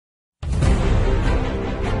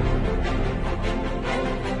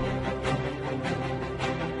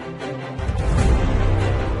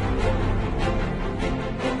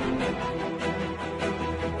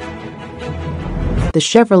The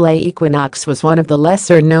Chevrolet Equinox was one of the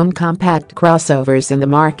lesser-known compact crossovers in the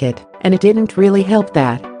market, and it didn't really help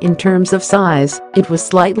that, in terms of size, it was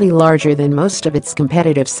slightly larger than most of its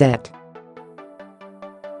competitive set.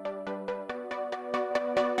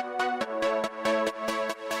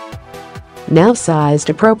 Now sized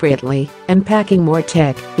appropriately and packing more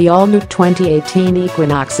tech, the all-new 2018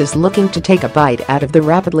 Equinox is looking to take a bite out of the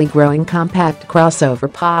rapidly growing compact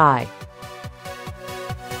crossover pie.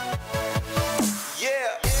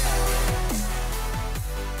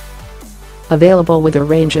 Available with a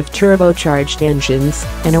range of turbocharged engines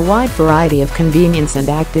and a wide variety of convenience and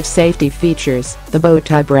active safety features, the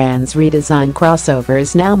Bowtie brand's redesigned crossover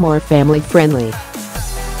is now more family-friendly.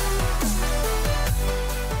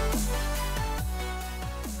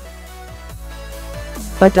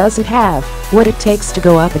 But does it have what it takes to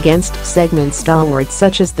go up against segment stalwarts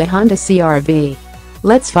such as the Honda CR-V?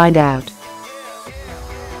 Let's find out.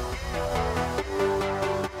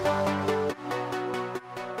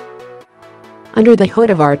 Under the hood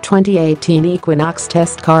of our 2018 Equinox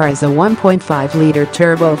test car is a 1.5-liter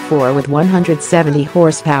turbo 4 with 170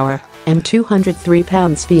 horsepower and 203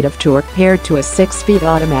 pounds-feet of torque paired to a 6-speed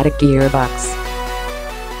automatic gearbox.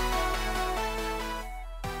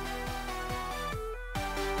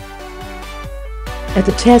 At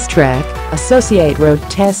the test track, Associate Road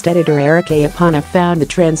Test Editor Eric Apana found the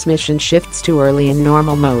transmission shifts too early in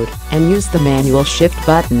normal mode and used the manual shift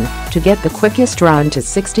button to get the quickest run to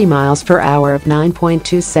 60 miles per hour of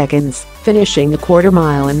 9.2 seconds, finishing the quarter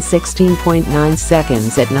mile in 16.9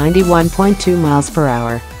 seconds at 91.2 miles per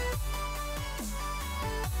hour.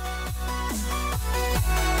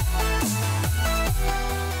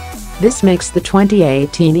 This makes the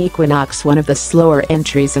 2018 Equinox one of the slower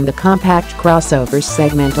entries in the compact crossovers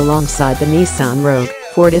segment alongside the Nissan Rogue,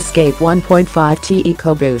 Ford Escape 1.5T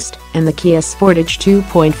EcoBoost, and the Kia Sportage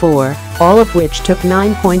 2.4, all of which took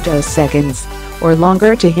 9.0 seconds or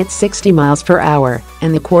longer to hit 60 miles per hour,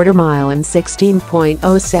 and the quarter mile in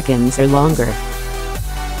 16.0 seconds or longer.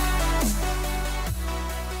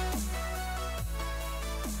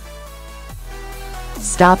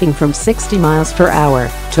 Stopping from 60 miles per hour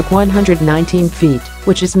took 119 feet,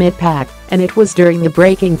 which is mid-pack, and it was during the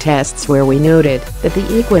braking tests where we noted that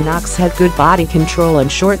the Equinox had good body control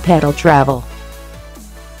and short pedal travel.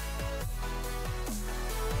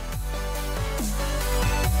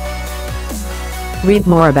 Read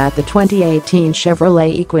more about the 2018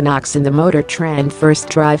 Chevrolet Equinox in the Motor Trend First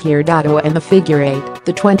Drive Here.o and the Figure 8.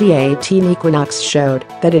 The 2018 Equinox showed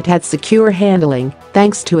that it had secure handling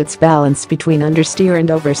thanks to its balance between understeer and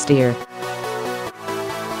oversteer.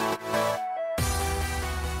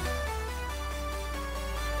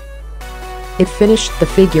 It finished the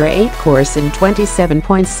Figure 8 course in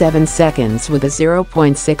 27.7 seconds with a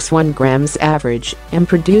 0.61 grams average and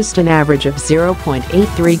produced an average of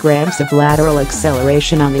 0.83 grams of lateral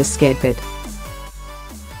acceleration on the escape it.